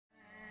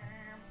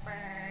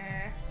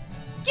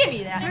Give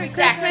me that. Merry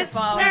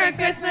saxophone. Christmas, Merry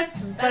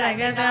Christmas, but I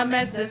think I'll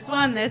miss this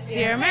one this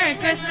year. Merry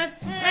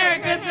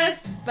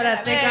Christmas, but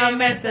I think I'll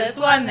miss this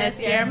one this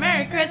year.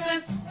 Merry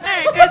Christmas,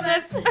 I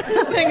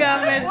think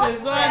I'll miss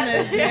this one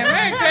this year.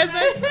 Merry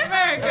Christmas,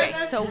 Merry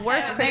Christmas. So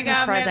worst Christmas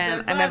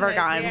present I've ever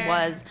gotten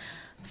was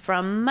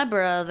from my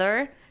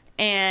brother,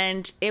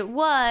 and it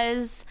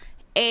was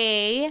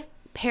a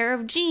pair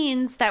of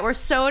jeans that were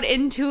sewed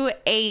into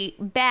a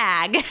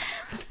bag,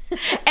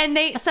 and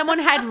someone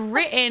had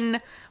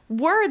written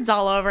words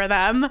all over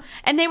them,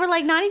 and they were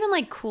like not even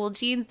like cool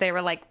jeans, they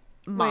were like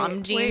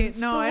mom jeans.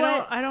 No, I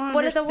don't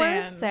What understand. did the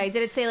words say?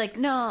 Did it say like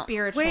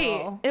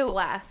spiritual?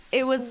 Blessed.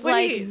 It was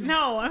like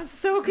no, I'm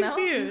so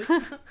confused.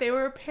 They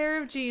were a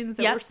pair of jeans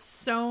that were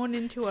sewn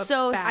into a bag.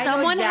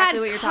 Someone exactly had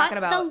what you're cut talking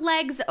about. the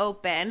legs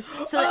open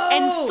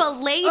and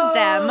filleted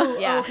them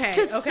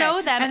to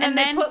sew them, and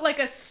then they put like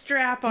a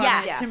strap on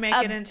it to make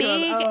it into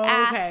big a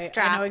ass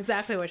strap. I know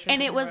exactly what you're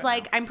and it was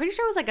like, I'm pretty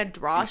sure it was like a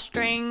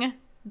drawstring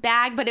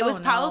bag, but it was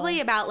probably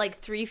about like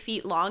 3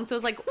 feet long, so it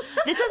was like,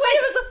 this is like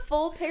it was a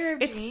full pair of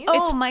jeans.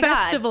 Oh my god,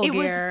 festival it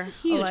gear,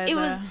 was huge. Eliza. It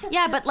was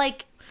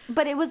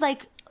but it was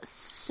like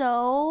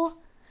so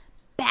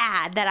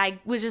bad that I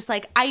was just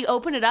like, I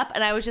opened it up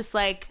and I was just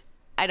like,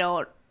 I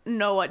don't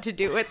know what to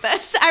do with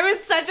this. I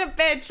was such a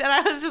bitch, and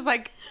I was just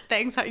like,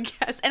 thanks, I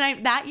guess.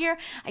 And that year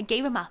I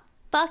gave him a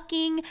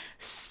fucking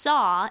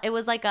saw. It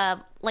was like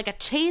a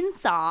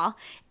chainsaw,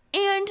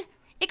 and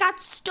it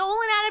got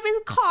stolen out of his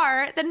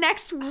car the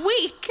next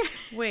week.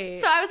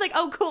 Wait. So I was like,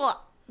 oh, cool.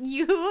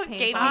 You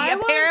gave me a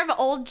pair of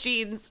old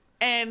jeans,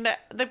 and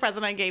the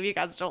present I gave you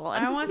got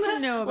stolen. I want to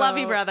know about, Love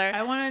you, brother.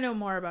 I want to know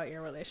more about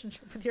your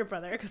relationship with your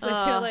brother, because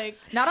I feel like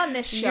not on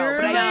this show,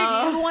 but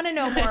I do want to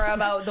know more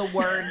about the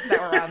words that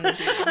were on the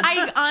jeans.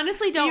 I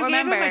honestly don't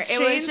remember. It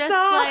was just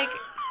like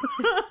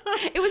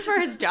it was for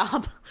his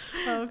job.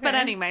 Okay. But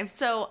anyway,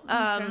 so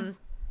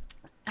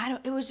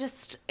it was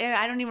just,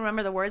 I don't even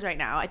remember the words right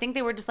now. I think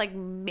they were just like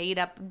made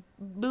up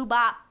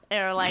boobop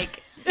or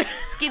like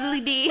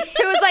skiddly dee.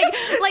 It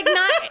was like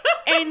not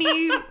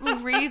any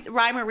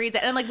rhyme or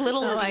reason, and like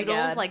little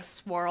doodles, like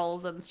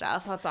swirls and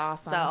stuff. That's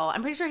awesome. So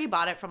I'm pretty sure he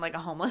bought it from like a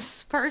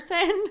homeless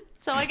person.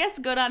 So I guess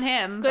good on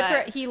him.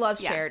 He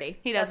loves charity.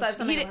 He does. That's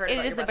something I've heard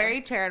about it is a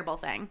very charitable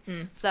thing.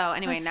 So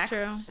anyway, That's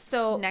next. true.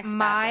 So next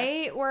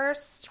my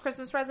worst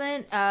Christmas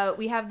present,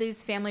 we have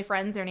these family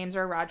friends. Their names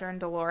are Roger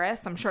and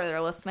Dolores. I'm sure they're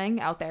listening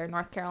out there in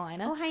North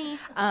Carolina. Oh,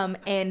 hi.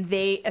 And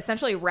they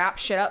essentially wrap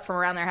shit up from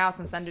around their house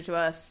and send it to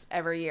us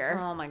every year.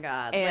 Oh my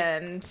god.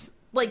 And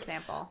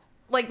example.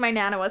 Like my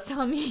Nana was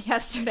telling me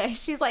yesterday,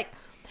 she's like,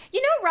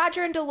 you know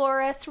Roger and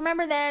Dolores,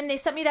 remember them? They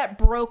sent me that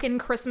broken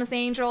Christmas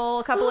angel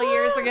a couple of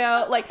years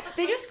ago. Like,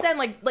 they just send,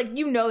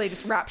 they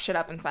just wrap shit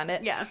up and send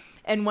it. Yeah.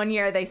 And one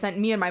year they sent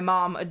me and my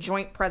mom a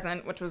joint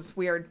present, which was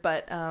weird,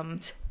 but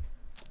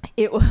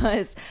it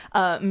was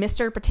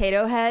Mr.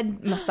 Potato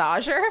Head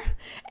massager,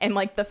 and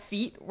like the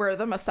feet were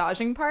the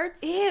massaging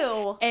parts.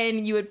 Ew.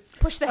 And you would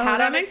push the hat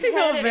that on makes its me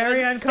feel head and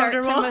very it would start to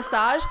uncomfortable.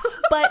 massage.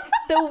 But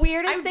the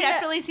weirdest I've thing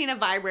definitely seen a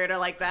vibrator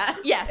like that.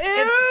 yes,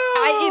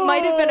 it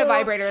might have been a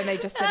vibrator and they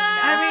just didn't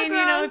know. I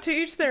mean, to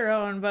each their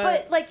own,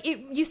 but like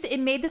it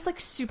made this like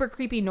super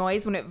creepy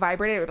noise when it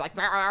vibrated. It would be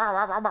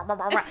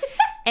like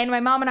and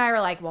my mom and I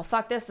were like, well,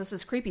 fuck this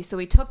is creepy. So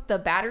we took the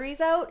batteries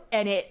out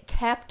and it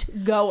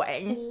kept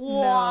going.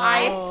 What?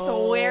 I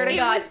swear to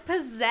God, it was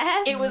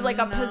possessed. it was like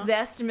a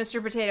possessed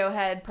Mr. Potato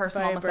Head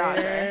personal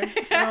vibrator.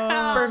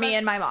 massager for me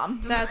and my mom.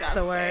 That's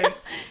the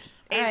worst.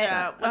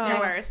 Asia, what's your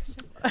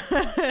worst?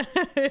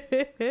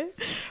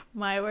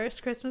 My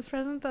worst Christmas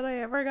present that I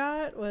ever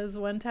got was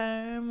one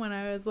time when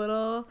I was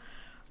little.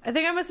 I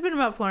think I must have been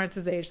about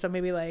Florence's age, so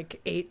maybe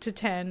like 8 to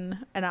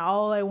 10, and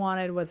all I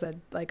wanted was a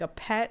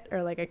pet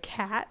or like a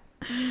cat.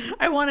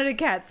 I wanted a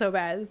cat so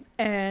bad.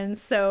 And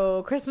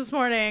so Christmas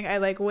morning, I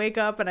like wake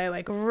up and I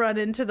like run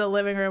into the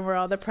living room where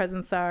all the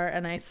presents are,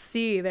 and I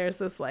see there's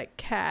this like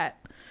cat.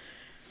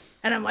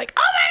 And I'm like,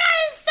 oh my God,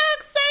 I'm so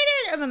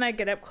excited. And then I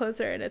get up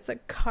closer and it's a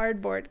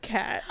cardboard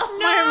cat.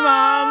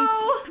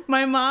 Oh, no!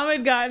 My mom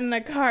had gotten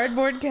a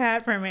cardboard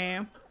cat for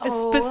me.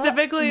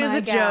 Specifically as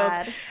a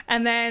joke.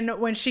 And then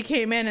when she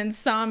came in and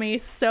saw me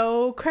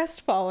so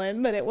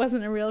crestfallen that it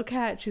wasn't a real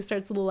cat, she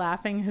starts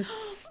laughing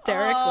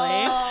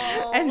hysterically.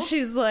 And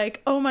she's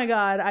like, oh my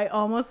God, I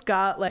almost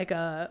got like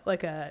a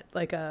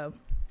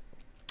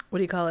what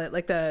do you call it?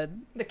 Like the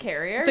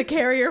carrier? The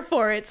carrier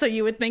for it, so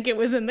you would think it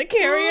was in the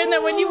carrier, and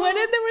then when you went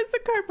in, there was the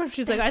cardboard.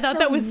 She's like, I thought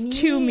that was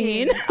too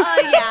mean. Oh,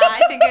 yeah,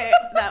 I think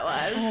that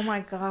was. Oh my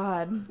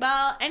God.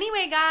 Well,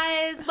 anyway,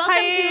 guys, welcome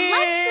to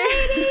Lunch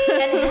Lady.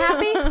 And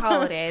happy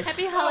holidays.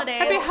 Happy holidays.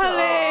 Happy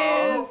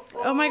holidays.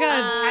 Oh my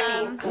God.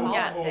 Happy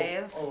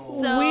holidays.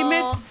 So we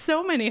missed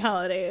so many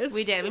holidays.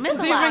 We did. We missed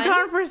a We've lot. been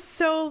gone for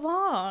so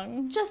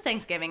long. Just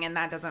Thanksgiving, and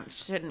that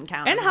shouldn't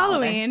count. And as a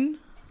holiday. Halloween.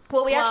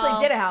 Well, we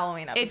actually did a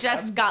Halloween episode. It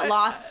just got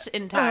lost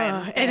in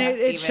time. And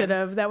it should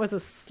have. That was a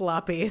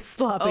sloppy mess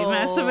of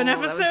an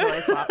episode. That was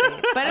really sloppy.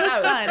 But it was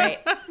fun. Great.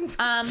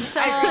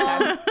 So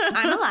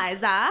I'm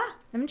Eliza.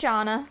 I'm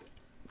Jonna.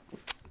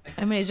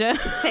 Amasia.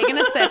 taking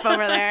a sip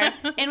over there.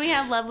 And we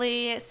have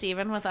lovely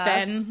Steven with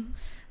Sven.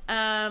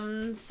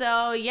 us.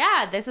 So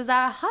yeah, this is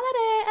our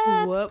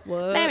holiday. Whoop,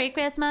 whoop. Merry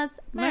Christmas.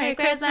 Merry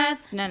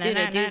Christmas. Na, na,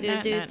 na, na,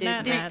 na,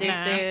 na, na,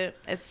 na.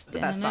 It's the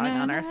best song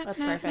on earth. That's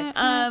perfect.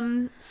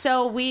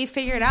 So we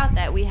figured out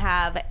that we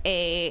have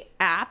a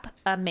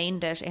main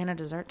dish, and a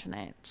dessert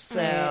tonight. So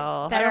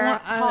that are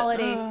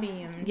holiday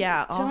themed.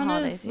 yeah, all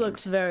holiday Jonas themed.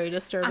 looks very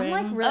disturbing. I'm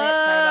like really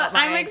excited about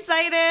mine. I'm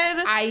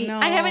excited. I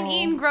I haven't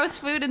eaten gross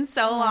food in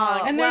so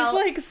long. and well-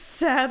 there's like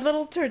sad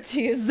little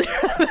tortillas there.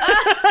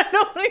 I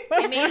don't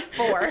I made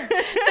 4.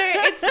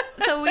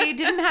 So we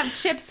didn't have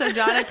chips, so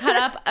Jonna cut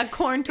up a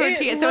corn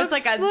tortilla. So it's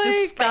like a looks like-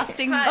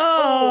 disgusting.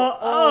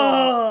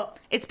 Oh,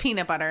 It's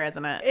peanut butter,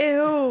 isn't it?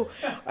 ew.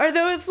 Are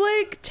those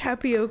like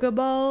tapioca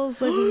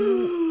balls? Like,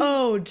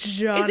 oh,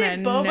 Jonna, Is it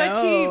boba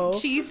no.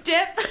 cheese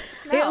dip?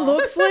 It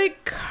looks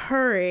like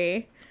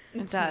curry.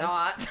 It does.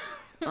 Not.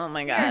 Oh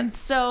my god.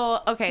 So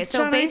okay, so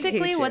Jonna, I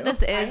basically hate what you.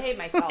 this is, I hate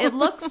myself.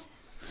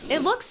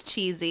 it looks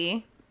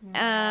cheesy.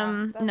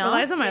 No.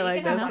 Eliza might Yeah, like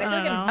you can this. have it. I feel like I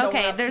I'm don't know.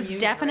 Okay, up there's communion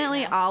definitely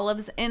right now.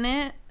 olives in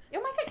it. Oh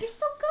my god, you're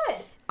so good.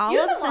 Olives You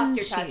haven't and lost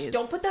your touch. cheese.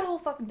 Don't put that whole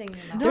fucking thing in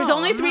your mouth. There's No,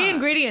 only I'm 3 not.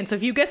 ingredients.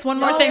 If you guess one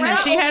more No, thing, we're then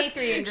not she only has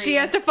 3 she ingredients.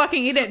 has to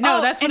fucking eat it. No,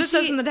 Oh, that's what and it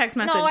says she- in the text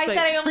message. No, I Like, said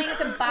I only had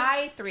to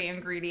buy 3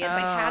 ingredients.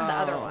 I had the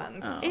other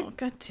ones. Oh,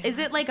 God damn. Is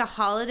it like a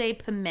holiday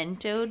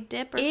pimento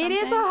dip or something? It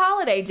is a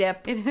holiday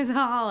dip. It is a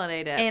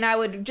holiday dip. And I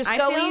would just I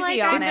go feel easy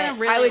like on I'm it. gonna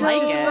really I would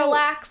like just it.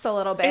 relax a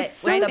little bit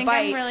It's with I the think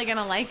bite. I'm really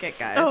gonna like it,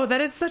 guys. Oh,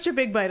 that is such a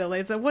big bite,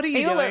 Eliza. What are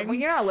you doing? Well,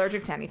 you're not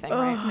allergic to anything,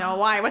 right? no,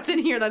 why? What's in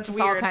here that's It's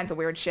all weird? kinds of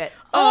weird shit.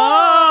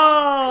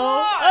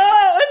 Oh,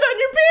 it's on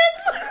your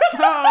pants.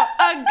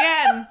 Oh,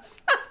 again.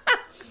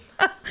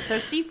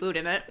 There's seafood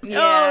in it.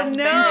 Yeah, Oh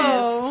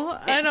no,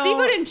 I don't.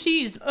 Seafood and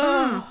cheese.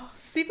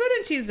 Seafood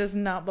and cheese does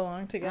not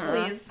belong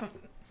together. Please.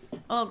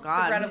 Oh The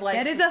bread god. of life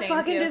That is a sustains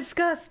fucking you.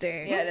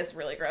 disgusting. Yeah, it is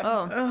really gross.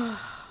 Oh.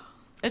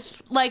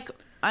 It's like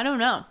I don't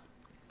know.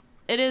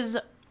 It is.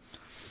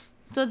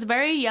 So it's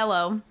very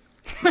yellow.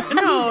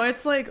 No,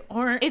 it's like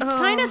orange. It's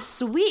kind of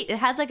sweet. It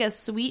has like a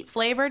sweet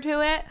flavor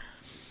to it,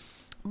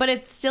 but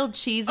it's still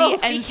cheesy Oh,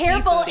 and be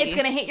careful. seafoody. It's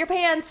going to hit your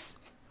pants.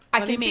 I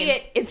What do can you see mean?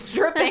 it. It's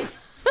dripping.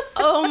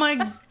 Oh my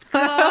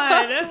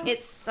god.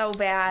 It's so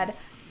bad.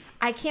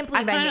 I can't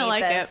I believe I, kind made of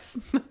like this.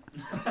 it.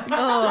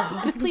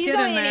 Oh, Please get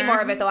don't in eat any there. more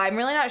of it, though. I'm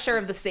really not sure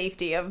of the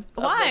safety of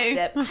Why? this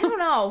dip. I don't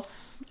know.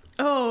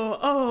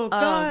 Oh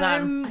god. God. I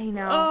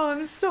know. Oh,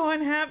 I'm so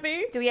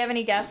unhappy. Do we have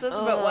any guesses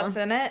about what's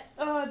in it?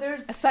 Oh,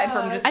 there's Aside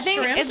from just I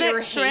think- shrimp, is it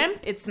pure shrimp?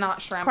 hate. It's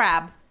not shrimp.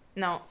 Crab.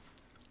 No.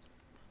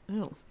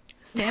 Ooh.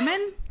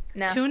 salmon,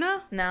 No.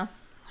 tuna. No.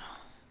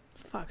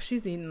 Fuck,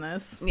 she's eating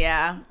this.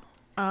 Yeah.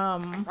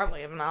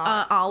 Probably have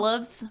not.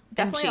 Olives.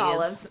 Definitely and cheese.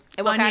 olives.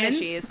 And what kind of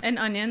cheese? and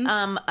onions.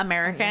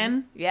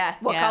 American. Yeah.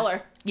 What Yeah.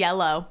 color?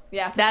 Yellow.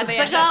 Yeah. That's what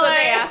they- the That's what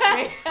they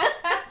color.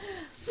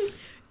 asked me.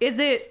 Is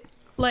it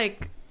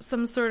like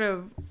some sort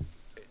of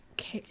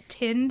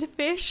tinned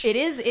fish? It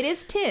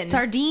is tinned.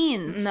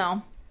 Sardines.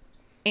 No.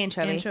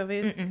 Anchovy.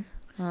 Anchovies.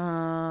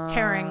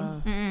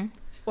 Herring.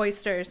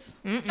 Oysters.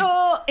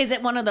 Oh, is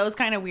it one of those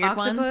kind of weird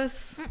ones?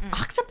 Octopus.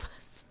 Octopus.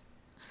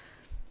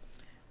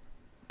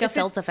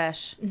 Gefilte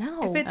fish.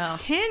 No. If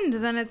it's tinned,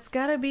 then it's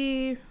gotta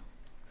be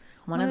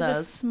One of the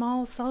those.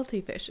 small salty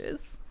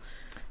fishes.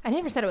 I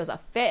never said it was a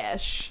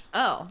fish.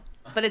 Oh,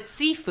 but it's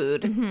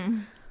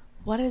seafood.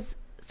 What is?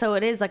 So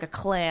it is like a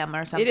clam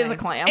or something. It is a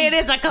clam. It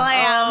is a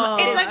clam.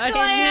 it's a a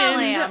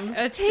clam.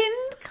 tinned- Tinned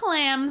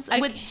clams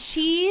with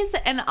cheese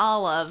and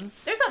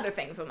olives. There's other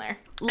things in there.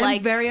 Like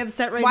I'm very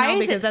upset right why now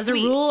is it because as a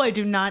sweet? rule I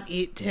do not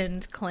eat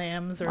tinned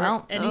clams or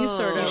Well, any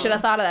sort You of. should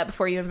have thought of that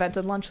before you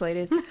invented lunch,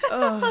 ladies.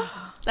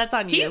 that's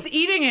on you. He's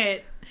eating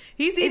it.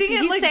 He's eating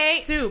it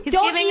like soup. He's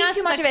Don't giving eat us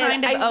too much the of it.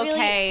 kind of I really,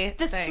 okay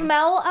the thing.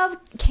 smell of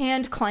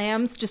canned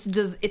clams just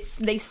does.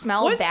 They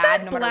smell What's bad that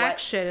no matter black what.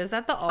 shit? Is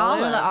that the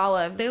Olives. olives? The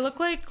olives. They look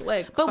like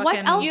But what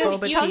fucking else is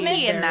boba chunky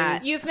tea in that?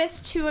 berries. You've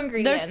missed 2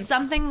 ingredients. There's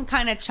something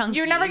kind of chunky.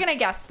 You're never gonna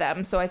guess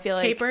them, so I feel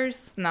like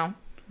Capers, no.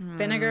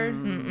 vinegar,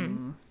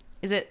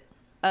 Is it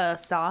a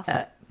sauce?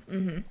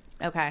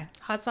 Okay.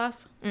 hot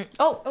sauce.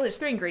 Oh, there's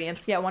 3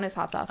 ingredients. Yeah, one is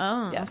hot sauce.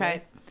 Oh, yeah.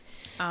 okay.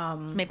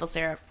 Maple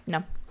syrup.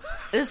 No,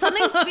 There's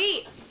something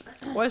sweet.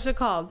 What's it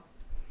called?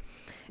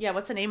 Yeah,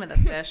 what's the name of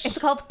this dish? it's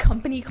called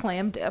company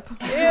clam dip.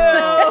 Ew.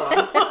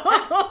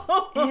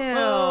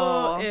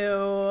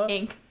 Ew.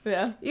 Ink.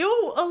 Yeah.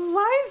 Ew,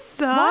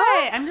 Eliza.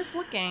 Why? I'm just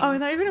looking. Oh, I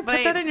thought you were gonna put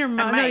Wait, that in your I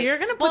mouth. No, might. you're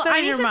gonna put that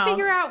in your I need mouth. to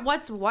figure out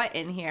what's what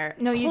in here.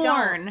 No, you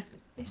Corn. don't.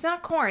 It's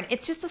not corn.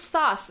 It's just a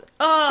sauce.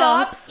 Oh,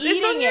 Stop it's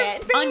eating on your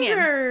it. Onion.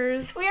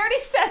 fingers. We already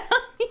said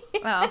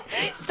onion. Oh.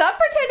 Stop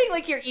pretending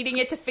like you're eating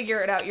it to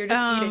figure it out. You're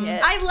just eating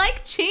it. I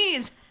like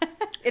cheese.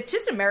 It's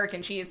just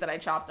American cheese that I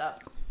chopped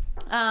up.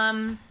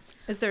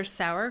 Is there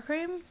sour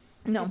cream?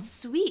 No.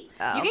 Sweet.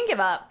 though. You can give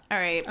up. All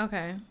right.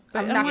 Okay,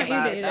 I'm I not want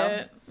gonna you eat to it, eat though.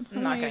 it.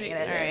 I'm not gonna eat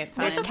it. All right,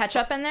 There's fine.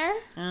 ketchup in there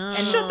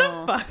Shut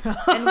the fuck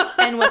up.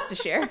 and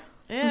Worcestershire.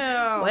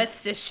 Ew.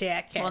 What's the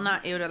chicken? Well,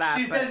 not ew to that.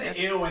 She but- says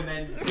ew and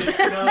then takes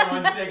another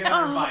one to take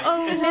another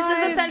bite. This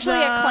is essentially a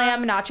Liza.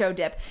 clam nacho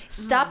dip.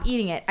 Stop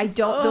eating it. I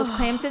don't. Those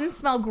clams didn't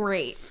smell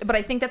great, but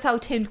I think that's how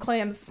tinned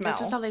clams smell.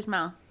 That's just how they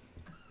smell.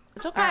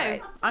 It's okay. All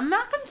right. I'm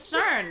not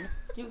concerned.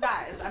 You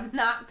guys, I'm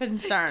not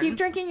concerned. Keep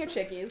drinking your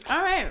chickies.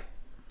 All right.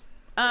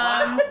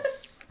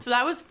 So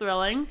that was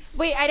thrilling.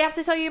 Wait, I'd have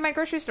to tell you my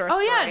grocery store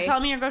Oh story. yeah, tell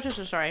me your grocery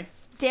store story.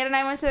 Dan and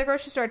I went to the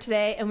grocery store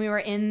today, and we were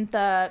in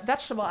the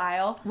vegetable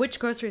aisle. Which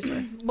grocery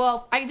store?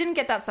 Well, I didn't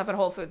get that stuff at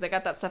Whole Foods. I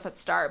got that stuff at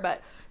Star.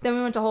 But then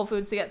we went to Whole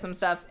Foods to get some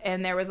stuff,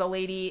 and there was a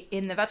lady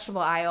in the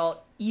vegetable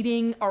aisle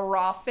eating a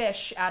raw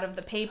fish out of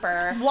the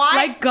paper. What?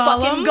 Like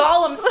Gollum? Fucking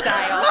Gollum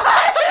style.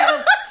 She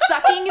was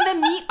sucking the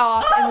meat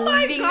off and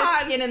leaving the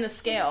God. skin and the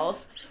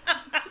scales. No.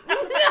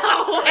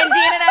 And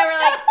Dan and I were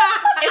like,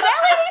 is that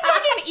lady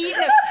fucking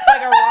eating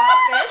like a raw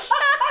fish?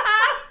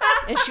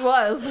 And she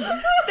was.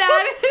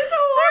 That is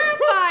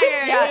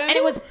horrifying. Yeah, and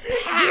it was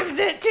Gives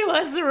it to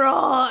us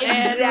raw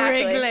and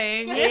Exactly.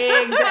 wriggling.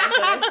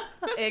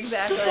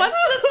 Exactly. What's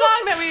the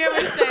song that we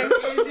always sing?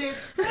 Is it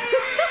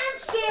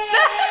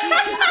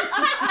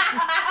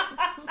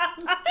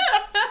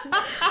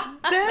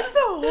That's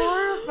so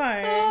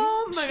horrifying.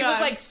 Oh my She god. was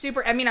like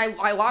super. I mean,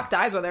 I locked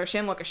eyes with her. She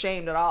didn't look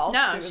ashamed at all.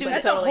 No, was, she like, was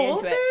At the totally Whole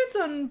into it.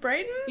 Foods on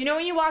Brighton? You know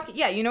when you walk,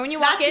 when you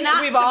walk That's in,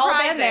 not we've all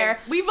surprising. been there.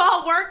 We've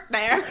all worked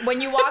there.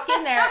 When you walk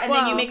in there and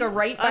then you Well, make a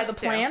right by us the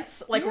too.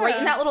 plants, like Yeah. right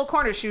in that little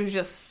corner, she was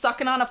just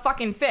sucking on a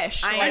fucking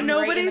fish. I like, am And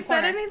right in nobody the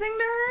said corner. anything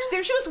to her?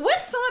 There, she was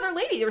with some other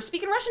lady. They were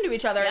speaking Russian to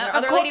each other. Yeah. And the Of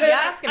other course, lady was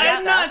asking about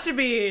I'm stuff. not to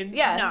be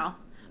Yeah. No.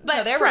 But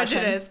No, they're Russian.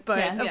 prejudiced, but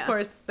Yeah. of Yeah.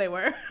 course they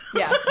were.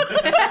 Yeah.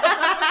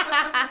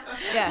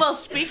 Yeah. well,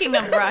 speaking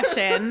of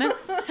Russian,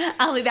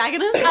 Ali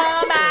Daganas.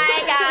 Oh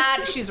my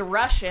god, she's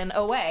Russian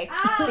away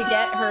to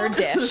get her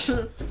dish.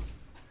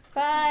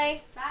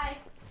 Bye. Bye.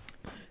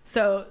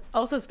 So,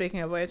 also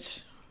speaking of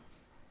which,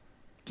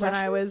 when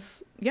I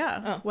was,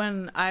 Oh.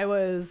 when I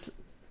was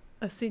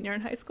a senior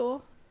in high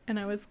school and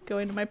I was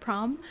going to my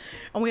prom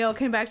and we all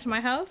came back to my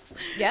house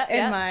Yeah, and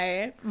yeah.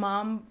 my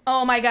mom,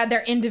 Oh my god,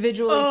 they're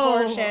individually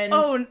portioned.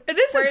 oh,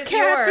 this Where's is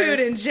cat yours? food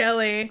and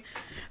jelly.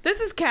 This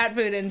is cat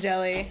food and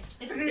jelly.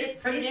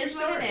 Finish your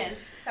story.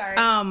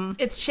 Sorry.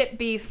 It's chip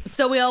beef.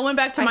 So we all went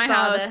back to I my saw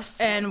house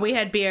this. and we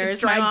had beers.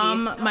 It's dried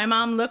beef. My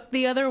mom looked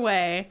the other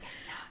way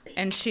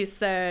and she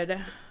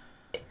said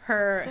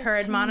her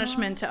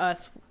admonishment to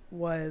us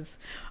was,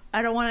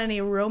 I don't want any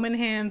Roman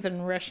hands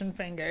and Russian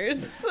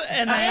fingers.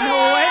 And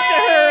I went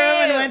to her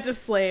room and went to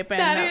sleep. And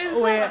That is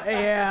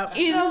yeah.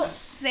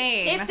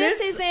 Insane. If this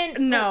isn't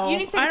no, you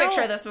need to take I a picture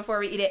don't- of this before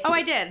we eat it. Oh,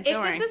 I did. If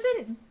Don't this worry.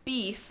 isn't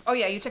beef, oh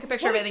yeah, you took a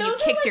picture of it and then you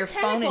kicked your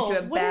phone into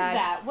a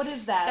bag. What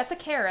is that? That's a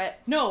carrot.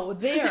 No,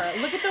 there.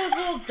 Look at those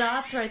little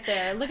dots right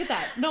there. Look at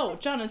that. No,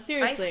 Jonna, I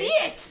seriously. see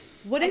it.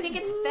 What I is- think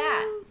it's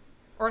fat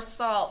or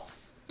salt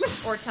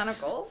or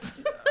tentacles.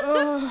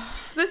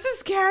 This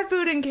is cat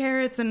food and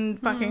carrots and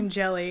fucking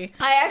jelly.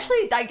 I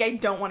actually I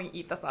don't want to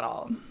eat this at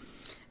all.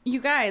 You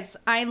guys,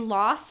 I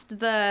lost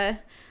the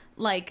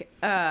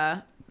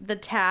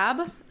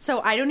tab,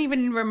 so I don't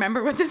even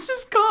remember what this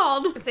is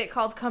called. Is it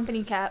called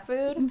company cat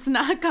food? It's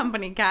not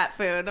company cat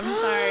food. I'm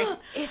sorry.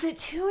 Is it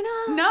tuna?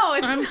 No,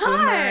 it's I'm not.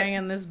 boomerang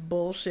in this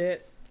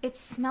bullshit. It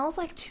smells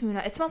like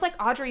tuna. It smells like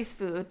Audrey's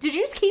food. Did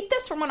you keep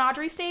this from when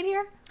Audrey stayed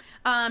here?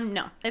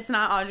 No, it's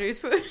not Audrey's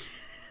food.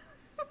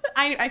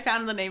 I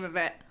found the name of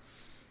it.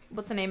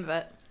 What's the name of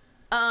it?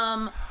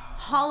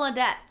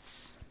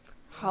 Holodettes.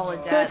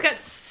 Holiday. So it's got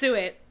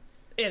suet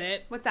in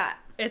it. What's that?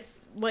 It's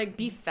like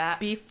beef fat.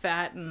 beef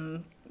fat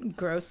and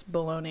gross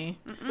bologna.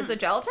 Is it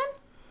gelatin?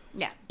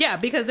 Yeah. Yeah,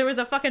 because there was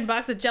a fucking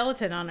box of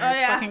gelatin on our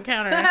fucking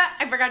counter.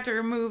 I forgot to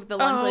remove the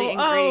lovely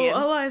ingredients.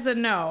 Oh, Eliza,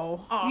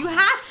 no. You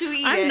have to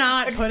eat it. I'm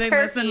not It's putting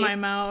this in turkey. my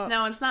mouth.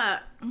 No, it's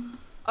not.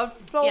 Oh,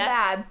 so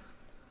Yes.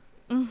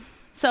 bad.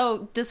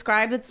 So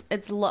describe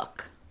its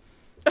look.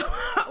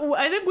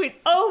 I think we.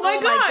 Oh my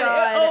Oh my god.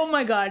 God. Oh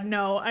my god.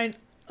 No, I.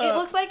 It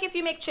looks like if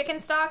you make chicken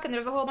stock and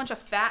there's a whole bunch of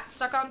fat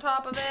stuck on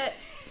top of it,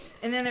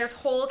 and then there's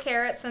whole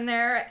carrots in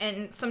there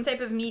and some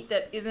type of meat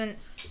that isn't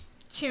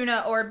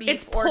tuna or beef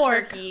It's or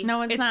pork. turkey.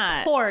 No, it's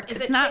not. pork. Is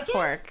It's it not chicken?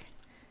 pork.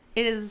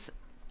 It is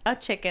a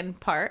chicken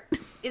part.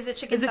 Is it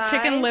chicken Is it thighs?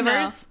 chicken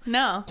livers?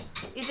 No.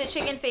 Is it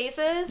chicken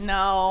faces?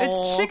 No.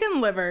 It's chicken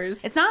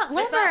livers. It's not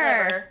liver. It's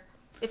not liver.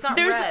 It's not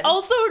There's red.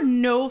 also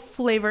no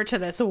flavor to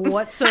this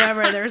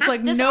whatsoever. There's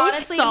like This no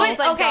honestly salt. tastes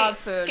like dog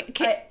food.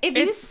 If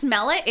you It's-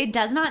 smell it, it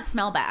does not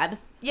smell bad.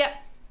 Yep.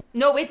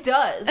 No, it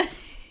does.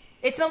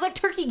 It smells like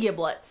turkey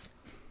giblets.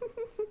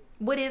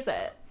 What is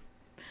it?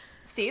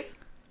 Steve?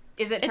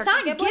 Is it turkey It's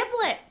not giblets?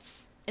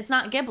 giblets. It's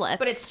not giblets.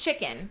 But it's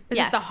chicken. Is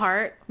it the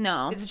heart?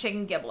 No. Is it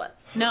chicken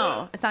giblets?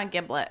 No, it's not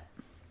giblet.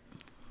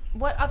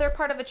 What other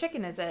part of a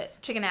chicken is it?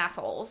 Chicken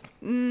assholes?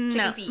 Chicken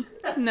No. feet?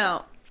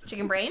 No.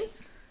 Chicken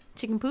brains?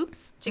 Chicken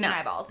poops? Chicken no.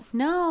 eyeballs?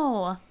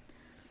 No.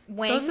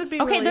 Wings? Those would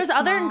be Okay, really there's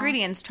other small.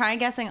 ingredients. Try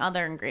guessing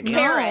other ingredients.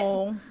 Carrot.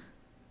 No.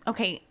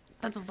 Okay,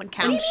 that doesn't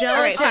count. Gelatin. All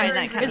right, fine,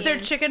 that Is counts. there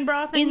chicken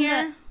broth in, In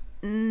here?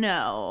 the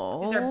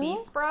no. Is there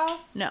beef broth?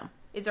 No.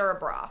 Is there a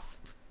broth?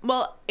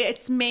 Well,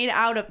 it's made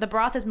out of, the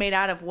broth is made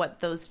out of what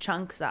those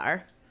chunks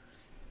are.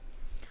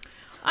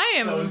 I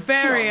am Those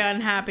very chunks.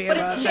 unhappy But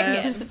about it's chicken.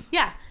 this.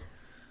 Yeah.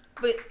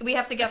 But we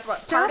have to guess what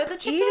Stop part of the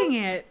chicken. eating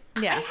it.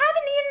 Yeah. I haven't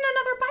eaten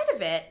another bite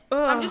of it.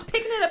 Ugh. I'm just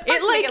picking it apart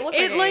It to make it look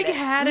like it I like ate it.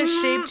 had a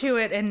shape to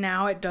it, and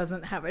now it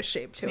doesn't have a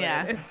shape to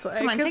Yeah. it. It's like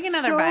Come on, take it's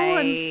another so bite.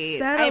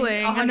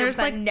 unsettling. I'm And there's 100%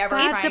 like never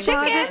fat trying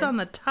deposits chicken. on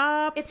the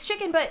top. It's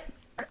chicken, but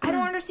I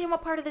don't understand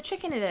what part of the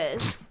chicken it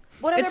is.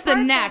 What other It's the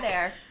parts neck.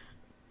 are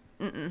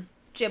there?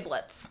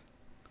 Giblets.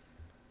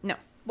 No.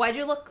 Why'd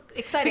you look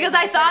excited? Because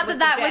when I thought started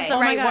that with that was the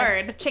my right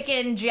God. word.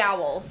 chicken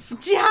jowls.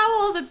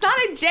 Jowls. It's not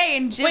a J,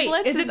 and Wait,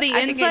 giblets is it the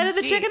I think, inside a of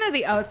the G. chicken or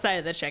the outside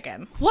of the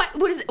chicken? What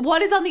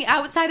is on the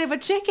outside of a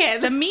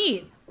chicken? The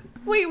meat.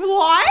 Wait,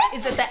 what?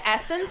 Is it the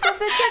essence of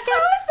the How chicken?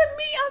 is the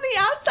meat on the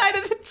outside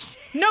of the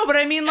chicken? No, but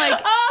I mean like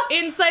Oh.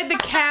 inside the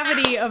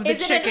cavity of the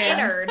Is it chicken. an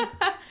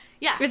innard?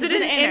 Yeah. Is it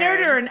it's an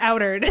innard or an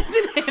outard? It's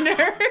an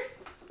innard.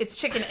 It's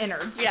chicken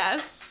innards.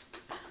 Yes.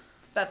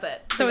 That's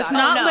it. So We it's got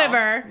it. not no.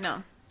 liver.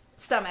 No.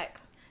 Stomach,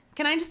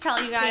 Can I just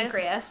tell you guys?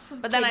 pancreas,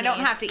 But then I don't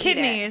kidneys. have to eat it.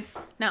 Kidneys.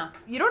 No.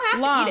 You don't have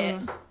Lung. to eat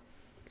it.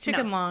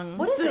 Chicken No. lung.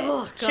 What is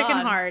it? Chicken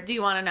God. hearts. Do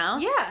you want to know?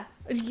 Yeah,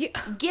 Yeah,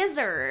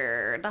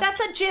 Gizzard.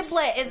 that's a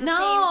giblet. Is the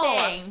No.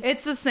 same thing.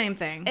 it's the same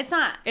thing. It's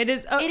not. It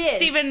is. Oh, It is.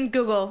 Steven,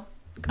 Google.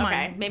 Come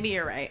Okay, on. maybe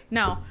you're right.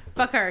 No,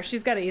 fuck her.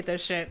 She's got to eat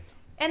this shit.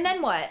 And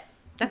then what?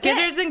 That's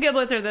Gizzards it. and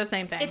giblets are the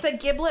same thing. It's a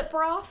giblet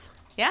broth.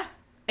 Yeah.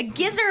 A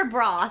gizzard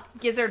broth.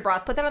 Gizzard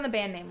broth. Put that on the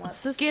band name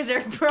list.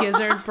 Gizzard broth.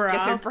 Gizzard broth.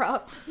 Gizzard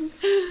broth.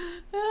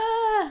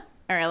 Ah.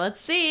 All right,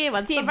 let's see.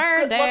 What's See, the look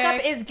verdict?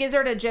 up is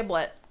gizzard a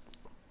giblet?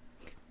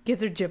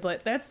 Gizzard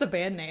giblet. That's the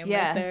band name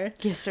Yeah. right there.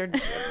 gizzard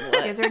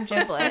Gizzard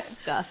giblet.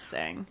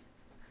 Disgusting.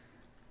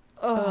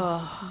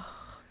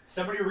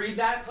 Somebody read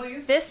that,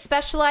 please. This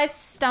specialized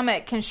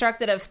stomach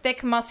constructed of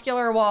thick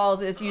muscular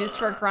walls is used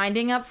for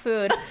grinding up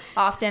food,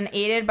 often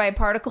aided by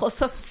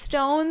particles of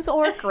stones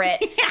or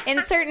grit.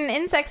 In certain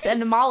insects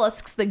and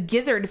mollusks, the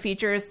gizzard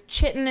features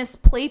chitinous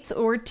plates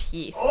or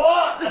teeth.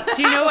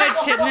 Do you know what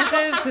chitinous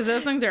is? Because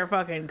those things are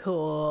fucking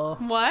cool.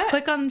 What?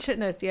 Click on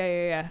chitinous.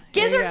 Yeah.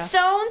 Gizzard yeah.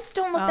 stones?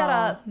 Don't look that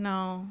up.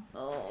 No.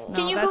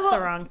 Can you that's Google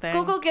the wrong thing.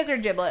 Google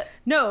gizzard giblet?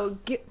 No.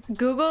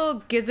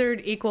 Google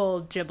gizzard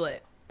equal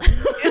giblet.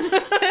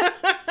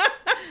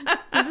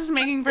 This is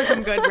making for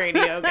some good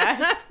radio,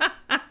 guys.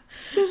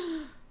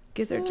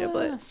 Gizzard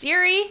giblet.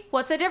 Siri.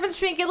 What's the difference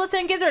between giblets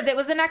and gizzards? It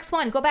was the next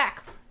one. Go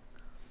back.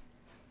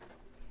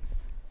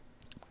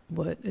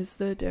 What is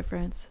the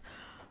difference?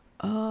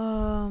 There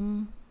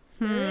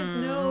is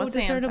no what's the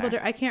discernible.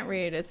 answer? I can't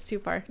read. It's too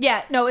far.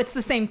 Yeah, no, it's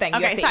the same thing. You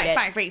Okay, have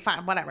to eat it.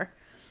 fine, whatever.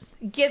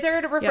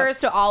 Gizzard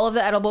refers to all of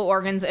the edible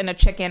organs in a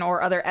chicken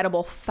or other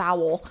edible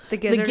fowl. The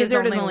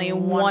gizzard is only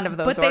one of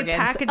those but they organs.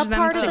 package a them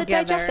part of the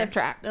together. digestive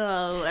tract.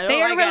 Oh, I don't They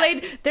are like it.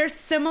 related. They're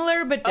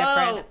similar but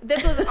different. Oh,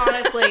 this was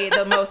honestly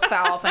the most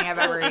foul thing I've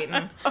ever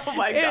eaten. Oh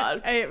my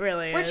god. It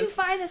really Where'd is. you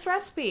find this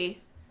recipe?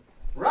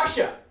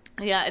 Russia.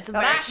 Yeah, it's a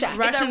Russia. It's a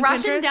Russian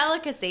Russian Pinterest?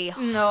 delicacy.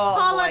 No,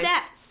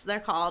 Holodettes, they're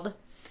called.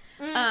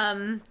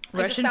 I just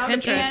Russian found a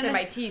Pinterest. piece in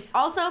my teeth.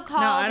 Also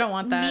called I don't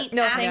want that. meat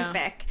No, thanks.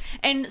 aspic.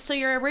 And so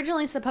you're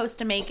originally supposed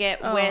to make it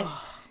with,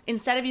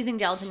 instead of using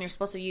gelatin, you're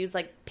supposed to use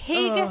like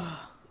pig,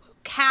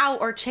 cow,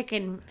 or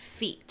chicken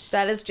feet.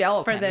 That is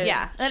gelatin. For the-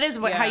 Yeah, that is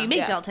how you make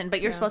Yeah. gelatin,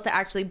 but you're supposed to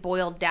actually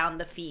boil down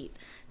the feet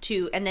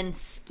and then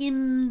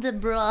skim the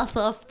broth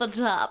off the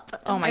top.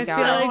 Oh my I feel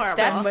god, like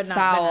that's would not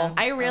foul. been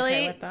I really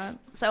okay with that.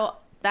 so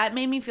that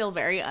made me feel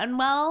very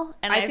unwell,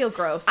 and I feel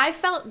gross. I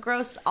felt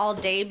gross all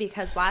day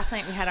because last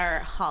night we had our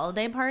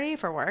holiday party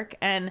for work,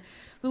 and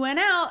we went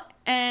out,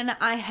 and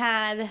I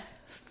had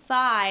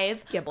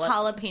 5 Giblets.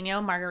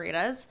 jalapeno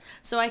margaritas.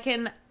 So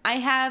I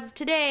have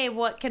today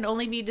what can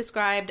only be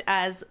described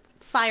as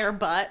fire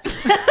butt.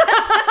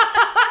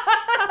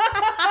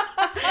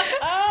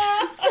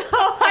 So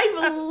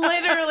I've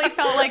literally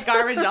felt like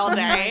garbage all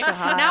day.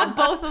 Now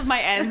both of my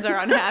ends are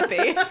unhappy.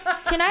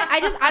 Can I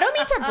don't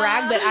mean to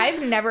brag, but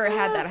I've never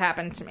had that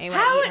happen to me when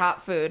I eat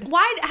hot food.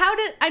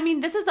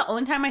 This is the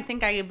only time I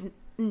think I've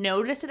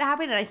noticed it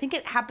happen, and I think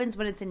it happens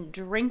when it's in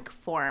drink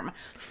form.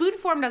 Food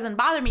form doesn't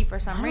bother me for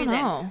some reason.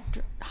 know.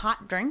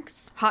 Hot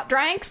drinks Hot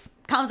drinks?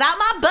 comes out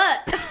my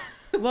butt.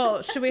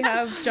 Well, should we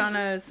have Jonna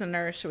as a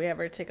nurse? Should we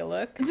ever take a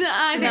look?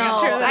 I No,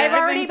 know. sure that I've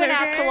already everything's been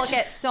asked to okay? look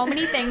at so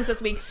many things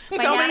this week. My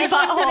So Nana many came to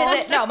buttholes.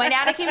 visit. No, my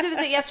Nana came to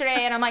visit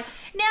yesterday, and I'm like,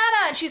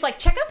 Nana, and she's like,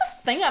 check out this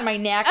thing on my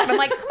neck, and I'm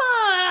like, come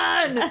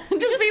on,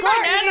 just be go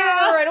my here.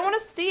 Nana. I don't want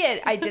to see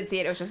it. I did see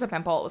it. It was just a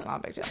pimple. It was not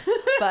a big deal,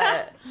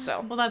 but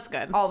still, Well, that's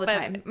good. all the But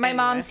time. My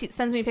mom anyway.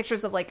 sends me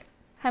pictures of like.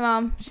 Hi,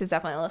 Mom. She's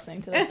definitely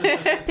listening to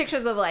this.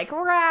 Pictures of like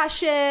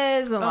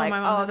rashes and Oh, like my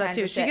all mom does that kinds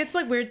too. of She shit. gets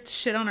like weird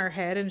shit on her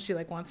head, and she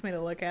like wants me to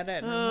look at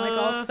it, and I'm like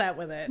all set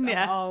with it.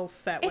 yeah. I'm all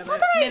set with It's not it.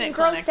 that I'm Minute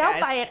grossed clinic, out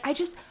guys. by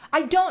it.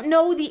 I don't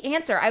know the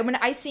answer. When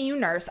I see you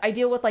nurse, I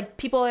deal with like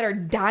people that are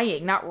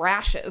dying, not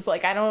rashes.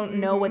 Like I don't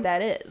know what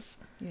that is.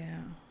 Yeah.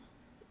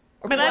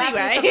 Or But people ask me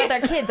anyway. stuff about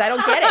their kids. I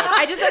don't get it.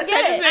 I just don't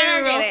get I just it. made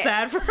don't me real get it.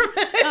 sad for a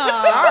minute.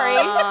 Sorry.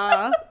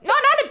 No,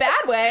 not in a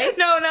bad way.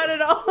 No, not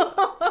at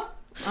all.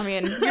 I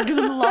mean, You're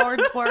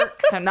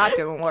I'm not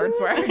doing Lord's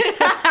work.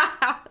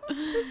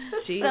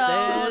 Jesus.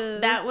 So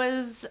that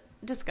was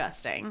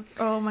disgusting.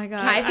 Oh my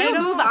god. I feel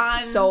move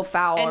on so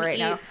foul and right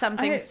eat now.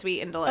 something I-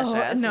 sweet and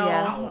delicious. no.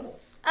 Yeah.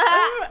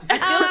 I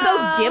feel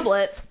so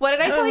giblets. What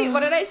did I tell you? What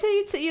did I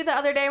say to you the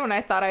other day when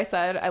I thought I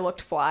said I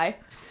looked fly?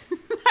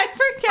 I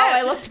forget. Oh,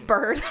 I looked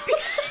bird.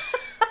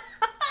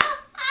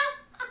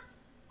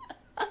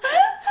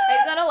 I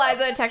sent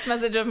Eliza a text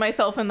message of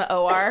myself in the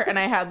OR, and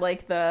I had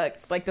like the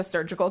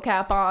surgical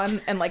cap on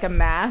and like a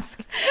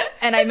mask,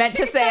 and I meant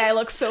to say I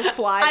look so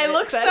fly. I but it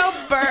look said- so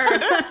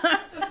bird.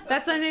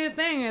 That's a new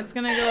thing. It's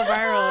gonna go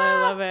viral.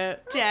 I love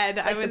it. Dead.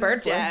 I the was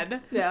bird flu. dead.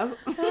 Yeah.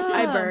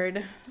 I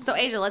bird. So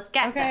Asia, let's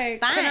get Okay,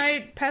 this. can I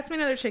pass me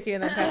another chickie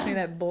and then pass me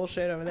that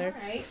bullshit over there?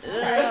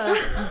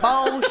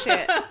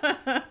 Bullshit.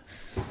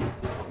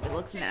 It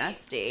looks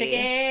nasty.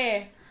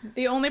 Chickie.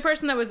 The only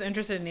person that was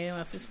interested in eating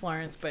this was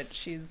Florence, but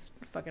she's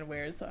fucking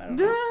weird, so I don't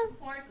know.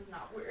 Florence is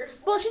not weird.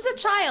 Well, she's a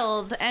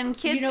child, and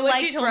kids You know what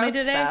like she told me gross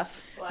today?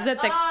 stuff. Is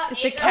that the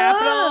Asia.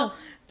 capital?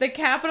 The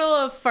capital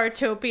of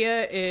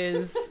Fartopia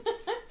is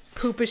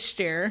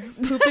Poopisteer.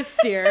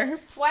 Poopisteer.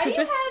 Why do you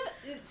Poopist-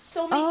 have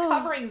so many Oh,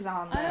 coverings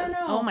on this? I don't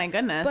know. Oh my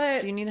goodness.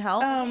 But, Do you need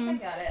help? I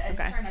got it. I'm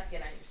Okay. just trying not to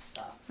get on your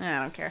stuff. I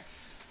don't care.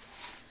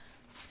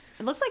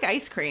 It looks like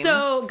ice cream.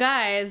 So,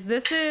 guys,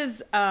 this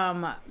is I've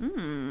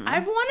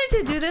wanted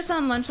to do this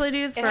on Lunch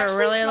Ladies for a actually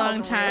really smells long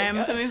really time.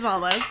 good. Let me smell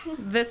this.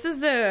 This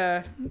is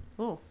a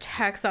Ooh.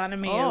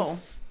 taxonomy Oh.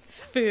 of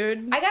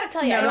food. I gotta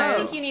tell you, I don't Nice.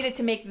 think you needed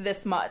to make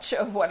this much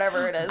of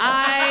whatever it is.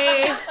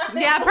 I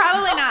Yeah,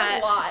 probably a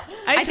not. lot.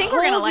 I think told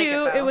we're gonna like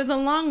you it, though. was a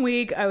long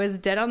week. I was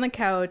dead on the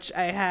couch.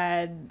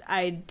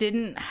 I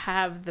didn't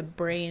have the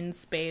brain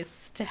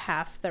space to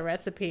half the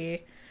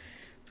recipe.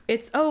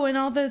 And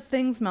all the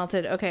things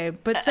melted. Okay,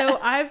 but so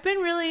I've been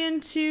really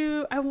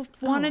into. I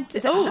wanted to.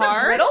 Is it oh,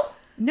 hard? Riddle?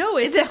 no,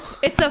 it's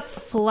a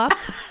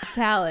fluff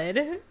salad.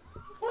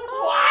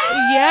 What?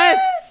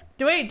 Yes.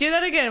 Wait, do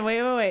that again.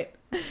 Wait.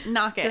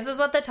 Knock it. This is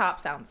what the top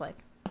sounds like.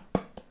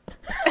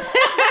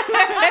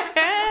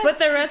 But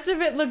the rest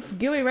of it looks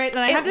gooey, right?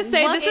 And I have to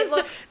say,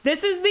 looks-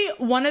 this is the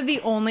one of the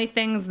only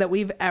things that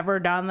we've ever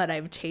done that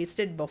I've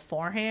tasted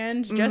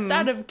beforehand, just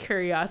out of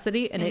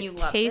curiosity, and And you it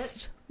loved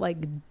tastes like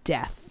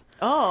death.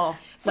 Oh.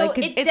 So Like,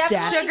 it it's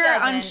definitely Sugar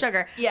doesn't- on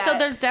sugar. Yeah. So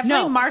there's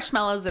definitely No.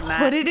 marshmallows in that.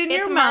 Put it in It's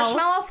your mouth.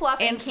 marshmallow fluff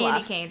and, and candy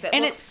fluff. canes. And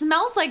it looks-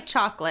 smells like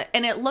chocolate.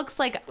 And it looks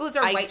like Ooh, is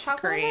there white ice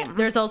chocolate in cream.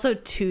 There's also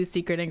 2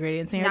 secret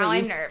ingredients in here Now that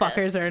I'm you nervous.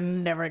 fuckers are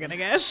never gonna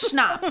guess.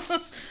 Schnapps.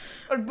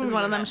 Is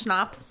one of them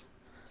schnapps?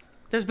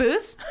 There's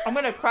booze? I'm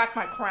gonna crack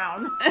my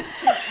crown.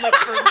 Like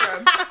for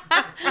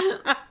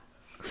good.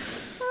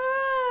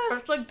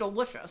 It's like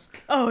delicious.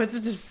 Oh, it's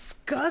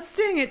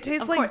disgusting. It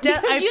tastes course. like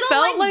death. Because I you don't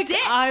felt like like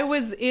dips. I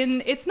was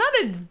in. It's not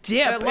a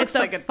dip. It looks It's a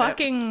like a dip.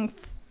 fucking.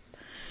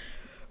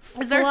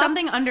 Is there fluff-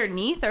 something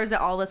underneath or is it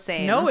all the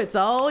same? No, it's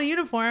all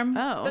uniform.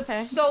 Oh,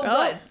 okay. So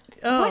Oh. good.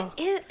 Oh.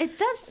 It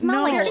does smell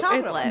No, like it's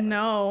chocolate.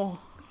 no.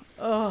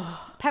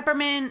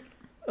 Peppermint.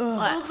 It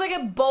looks like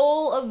a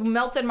bowl of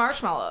melted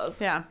marshmallows.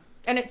 Yeah.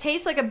 And it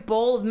tastes like a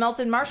bowl of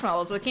melted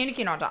marshmallows with candy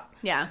cane on top.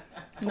 Yeah.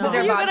 Was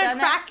there You're vodka gonna in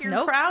there? crack your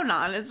Nope. crown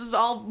on. This is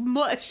all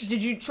mush.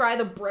 Did you try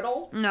the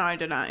brittle? No, I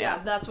did not. Yeah,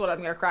 that's what I'm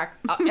gonna crack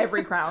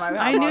every crown I got.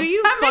 I knew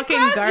you How many fucking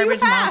crowns do you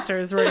garbage have?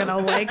 monsters were gonna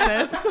like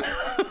this.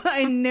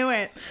 I knew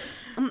it.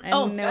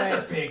 I knew That's a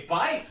it. big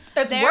bite.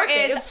 It's There worth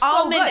it. is It's so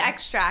almond good.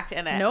 extract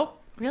in it.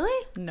 Nope.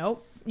 Really?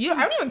 Nope. I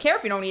don't even care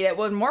if you don't eat it.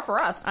 Well, more for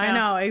us. I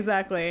know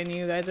exactly, and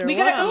you guys are. We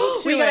welcome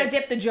gotta to we gotta it.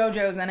 dip the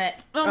JoJo's in it.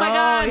 Oh my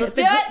god. let's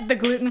the, do it. the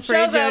gluten-free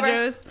Show's over.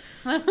 JoJo's.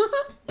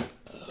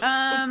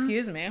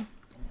 Excuse me.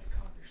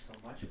 There's so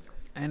much of it.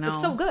 I know. It's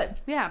so good.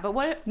 Yeah, but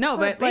what? No,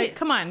 but wait. like,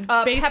 come on.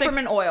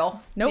 Peppermint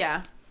oil. Nope.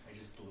 Yeah. I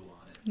just blew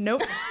on it.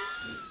 Nope.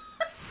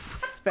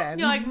 Spend.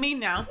 You're like me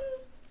now.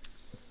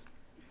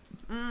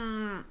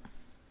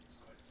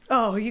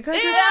 oh, you guys are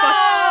Ew!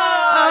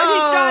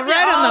 Oh, He dropped it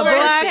right all on the over his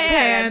black pants.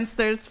 pants.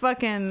 There's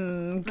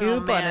fucking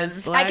goop on man. his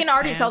black I can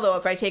already pants. tell though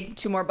if I take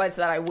 2 more bites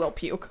of that I will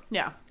puke.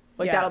 Yeah.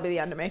 Like Yeah. that'll be the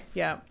end of me.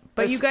 Yeah.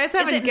 But you guys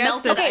haven't it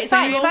guessed melted a ice?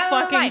 single fine,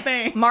 fucking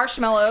thing.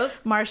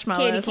 Marshmallows,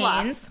 Marshmallows.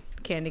 candy canes,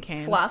 Candy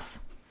canes. fluff,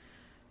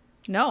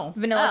 No.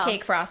 vanilla Oh.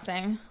 cake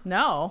frosting.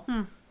 No.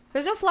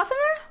 There's no fluff in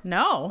there?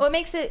 No. What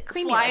makes it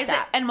creamy Why like is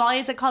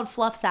that? it called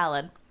fluff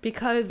salad?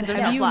 Because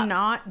There's have no you fluff.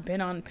 not been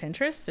on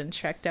Pinterest and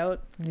checked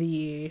out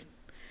the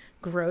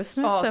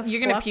grossness Oh, of you're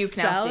gonna fluff puke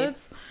now, Steve.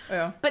 salads?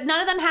 Oh. But none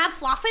of them have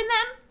fluff in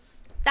them?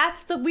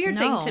 That's the weird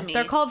thing to me.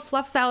 They're called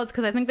fluff salads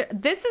because I think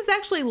this is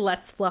actually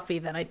less fluffy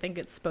than I think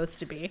it's supposed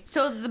to be.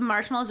 So the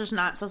marshmallows are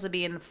not supposed to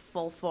be in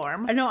full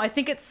form. No, I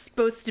think it's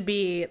supposed to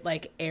be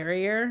like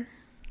airier.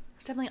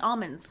 It's definitely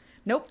almonds.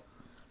 Nope.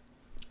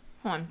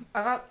 Hold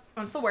on.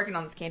 I'm still working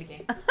on this candy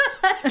cane.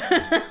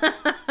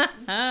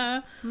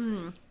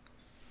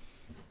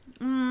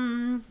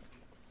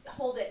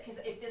 Hold it, because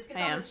if this gets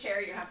I am. on this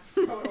chair, you're going to have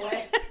to throw it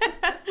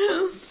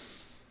away.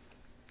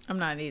 I'm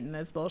not eating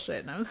this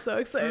bullshit, and I'm so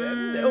excited.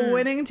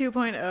 Winning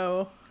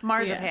 2.0.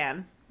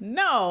 Marzipan.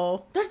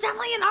 No. There's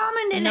definitely an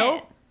almond in Nope.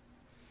 it.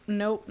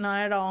 Nope, not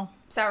at all.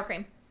 Sour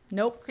cream,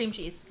 Nope. cream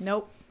cheese,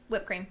 Nope.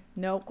 Whipped cream.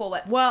 Nope. Cool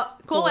Whip. Well,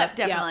 Cool Whip,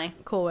 yeah. definitely.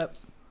 Cool Whip.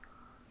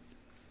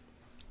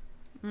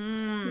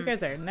 You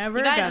guys are never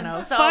You guys gonna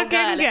are so fucking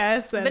good.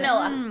 guess it.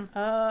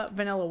 Vanilla.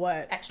 Vanilla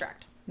what?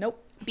 Extract.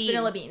 Nope.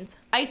 Vanilla beans.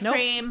 Ice Nope.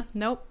 cream.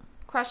 Nope.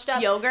 Crushed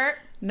up Yogurt.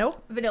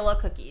 Nope. vanilla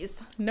cookies.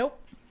 Nope.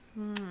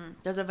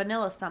 There's a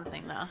vanilla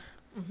something, though.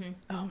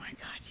 Oh my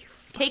god, you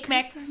Cake fuckers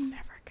mix. are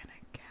never gonna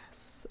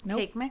guess. Nope.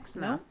 Cake mix?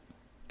 No. Nope.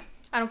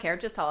 I don't care.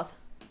 Just tell us.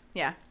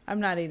 Yeah. I'm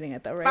not eating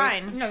it though, right?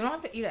 Fine. No, you don't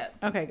have to eat it.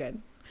 Okay, good.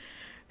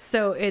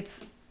 So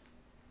it's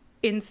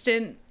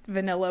instant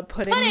vanilla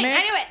pudding Pudding, mix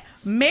I knew it.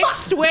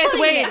 mixed with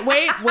pudding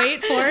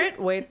wait for it.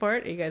 Wait for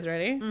it. Are you guys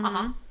ready?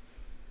 Uh-huh.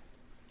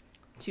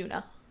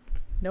 Tuna.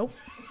 Nope.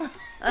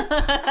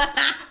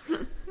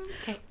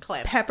 Okay,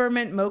 clip.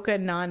 Peppermint mocha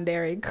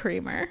non-dairy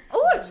creamer.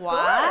 Oh, it's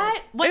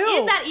What? What is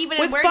Ew. that even?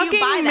 With And where do fucking you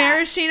buy that?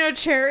 maraschino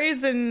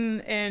cherries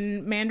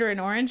and mandarin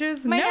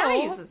oranges? My no,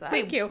 nana uses that.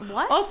 thank you.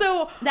 what?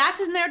 Also, That's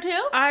in there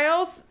too? I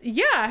also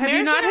have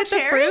you not Maraschino hit the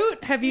cherries?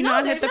 fruit? Have you No,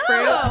 not hit the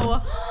there's fruit?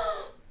 No.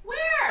 Where?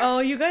 Oh,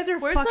 you guys are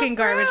Where's the fucking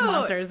garbage fruit?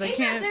 monsters. I Asia,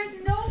 can't.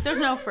 there's no fruit. There's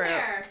no in fruit.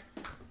 there.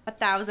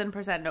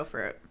 1,000% no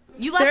fruit.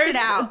 You left There's it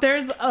out.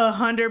 there's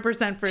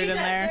 100% fruit Asia, in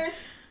there. there's-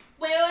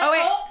 Wait, Oh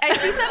wait, I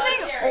see there's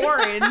something a cherry.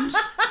 orange.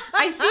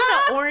 I see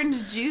the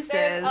orange juices.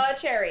 There's a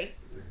cherry.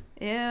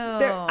 Ew.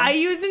 I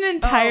used an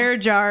entire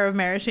jar of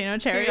maraschino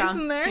cherries go.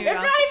 in there. Here you It's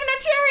go. not even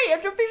a cherry.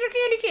 It's a piece of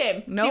candy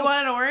cane. Nope. Do you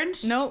want an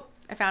orange? Nope.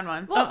 I found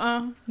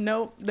one.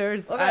 Nope.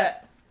 There's. Look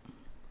at it.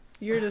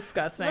 You're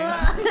disgusting.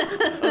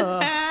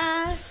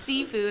 Ah,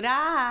 seafood.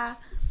 Ah.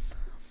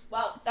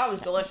 Wow, that was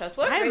delicious.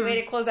 What a great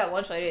way to close out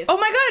lunch, ladies. Oh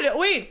my god!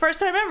 Wait, first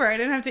time ever. I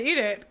didn't have to eat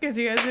it because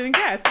you guys didn't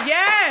guess.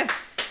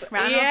 Yes.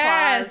 Round of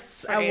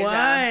yes. applause for I Asia.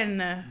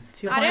 won.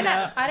 2 I didn't.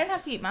 up. I didn't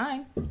have to eat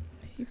mine.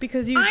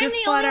 Because you I'm just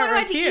the flat only out one who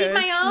had to eat refused.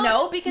 my own.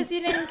 No, because you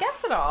didn't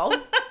guess it all.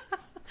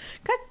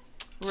 God,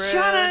 Rude.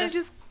 Shauna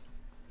just.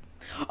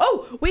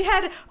 Oh, we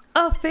had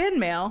a fan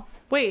mail.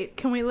 Wait,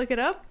 can we look it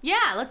up? Yeah,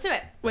 let's do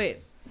it. Wait.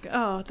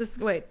 Oh, this.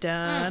 Wait.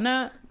 Da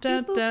na da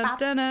Beep, boop, da bop.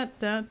 da na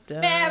da da.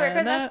 Merry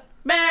Christmas.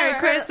 Merry Merry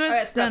Christmas. Christmas.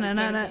 Oh, it's Da breakfast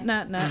na na candy.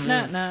 na na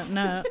na na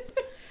na.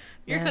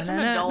 You're such an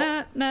Na, adult.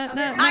 na, na,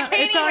 na, I na. can't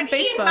It's on even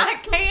eat Facebook. my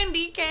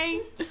candy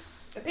cane.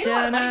 I paid a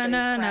lot Da of na money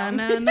na for na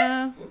these na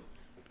crowns. na.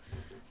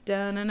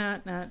 Da na na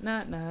na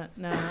na na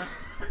na.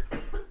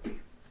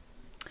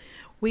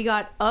 We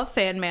got a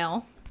fan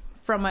mail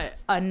from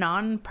a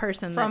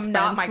non-person that's From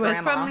not friends my with,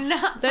 grandma. From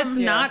not, that's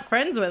you. not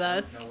friends with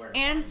us. Nowhere.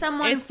 and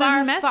someone It's a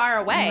far, mess- far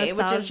away, which is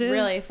massages.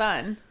 really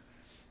fun.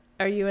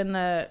 Are you in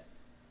the?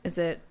 Is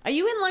it? Are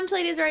you in Lunch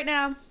Ladies right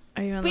now?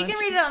 Are you in? We lunch? can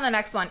read it on the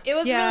next one. It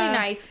was really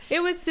nice. It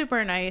was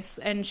super nice,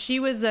 and she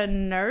was a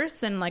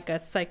nurse in like a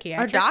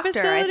psychiatric Or doctor, I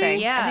facility.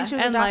 think. Yeah. I think she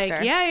was and a like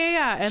doctor.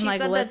 yeah, and She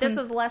like said that this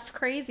listen- is less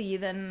crazy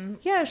than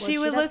Yeah, what she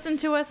would does. listen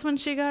to us when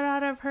she got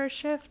out of her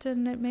shift,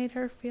 and it made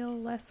her feel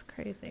less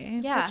crazy.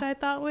 Yeah. Which I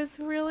thought was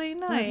really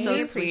nice. so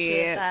We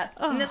appreciate sweet. that.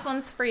 Oh. And this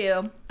one's for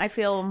you. I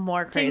feel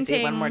more crazy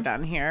ting. when we're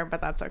done here, but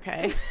that's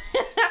okay.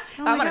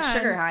 I'm my on a God.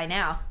 sugar high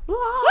now.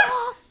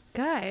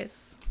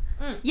 Guys,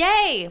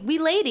 Yay, we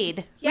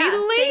ladied. Yeah,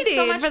 ladied thanks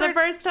so much for the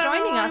first time in a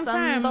joining long us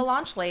time. on the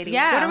launch lady.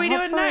 Yeah. what are we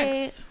doing hopefully-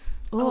 next?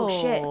 Oh,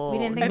 shit. We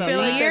didn't think I about feel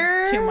like that.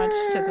 that's too much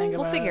to think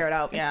about. We'll figure it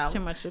out. Yeah. It's too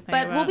much to think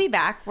But about. we'll be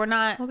back. We're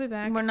not. We'll be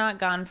back. We're not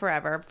gone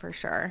forever for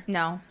sure.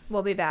 No,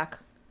 we'll be back.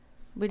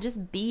 We're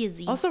just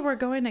busy. Also, we're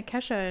going to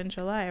Kesha in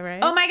July, right?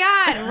 Oh my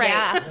god! Right.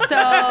 Yeah.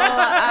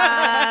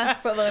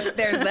 So,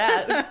 There's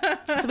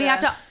that. so we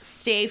have to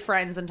stay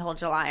friends until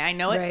July. I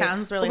know it Right.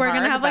 sounds really We're hard.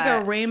 gonna have like a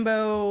but-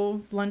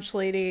 rainbow lunch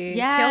lady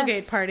Yes.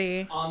 tailgate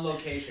party On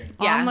location.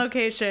 Yeah. on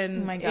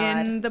location Oh my God.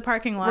 in the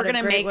parking lot. We're at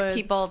gonna Great make Woods,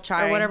 people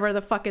try. or whatever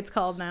the fuck it's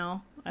called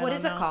now. I What don't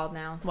is know. it called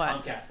now?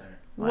 What? Comcast Center.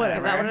 Whatever.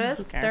 Is that what it is?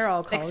 Who cares? They're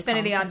all called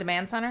Xfinity Comcast. On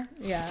Demand Center?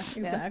 Yeah,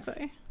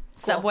 exactly.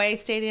 Subway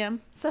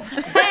Stadium. So, Hey,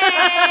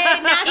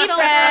 eat Nashville.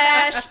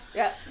 fresh.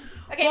 Yeah.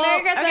 Okay, Well,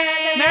 Merry Christmas.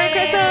 okay. Merry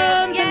Christmas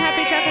and Yay!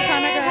 happy Chocolate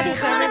Hanukkah Happy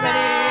to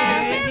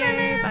everybody.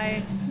 Yay,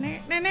 bye.